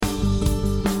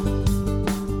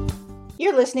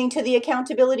You're listening to the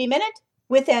Accountability Minute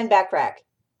with Ann Bachrach.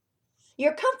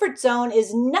 Your comfort zone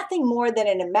is nothing more than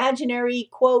an imaginary,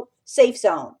 quote, safe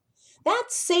zone. That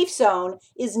safe zone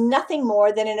is nothing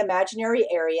more than an imaginary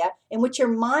area in which your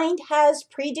mind has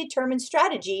predetermined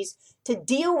strategies to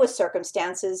deal with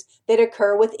circumstances that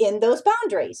occur within those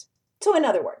boundaries. So in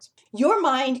other words, your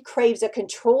mind craves a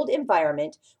controlled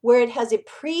environment where it has a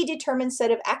predetermined set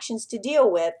of actions to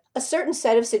deal with a certain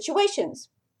set of situations.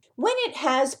 When it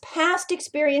has past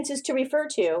experiences to refer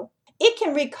to, it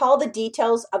can recall the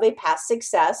details of a past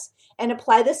success and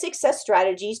apply the success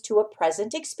strategies to a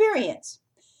present experience.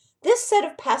 This set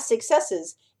of past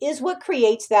successes is what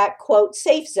creates that, quote,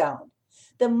 safe zone.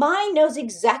 The mind knows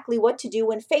exactly what to do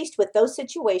when faced with those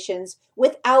situations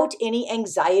without any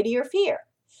anxiety or fear.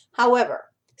 However,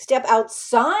 step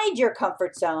outside your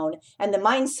comfort zone and the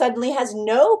mind suddenly has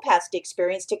no past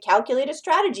experience to calculate a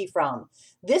strategy from.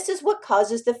 This is what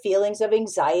causes the feelings of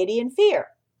anxiety and fear.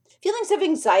 Feelings of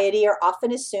anxiety are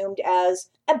often assumed as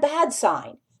a bad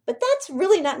sign, but that's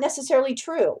really not necessarily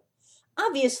true.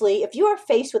 Obviously, if you are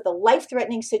faced with a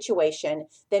life-threatening situation,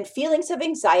 then feelings of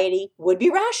anxiety would be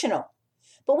rational.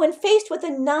 But when faced with a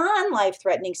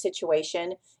non-life-threatening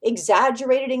situation,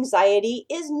 exaggerated anxiety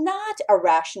is not a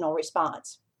rational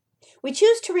response. We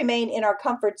choose to remain in our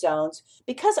comfort zones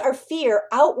because our fear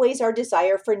outweighs our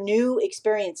desire for new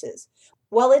experiences.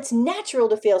 While it's natural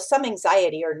to feel some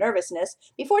anxiety or nervousness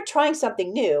before trying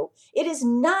something new, it is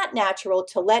not natural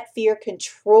to let fear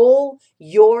control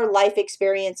your life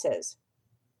experiences.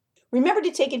 Remember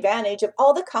to take advantage of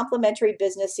all the complimentary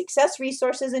business success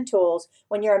resources and tools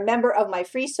when you're a member of my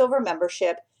free silver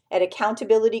membership at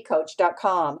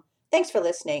accountabilitycoach.com. Thanks for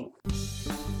listening.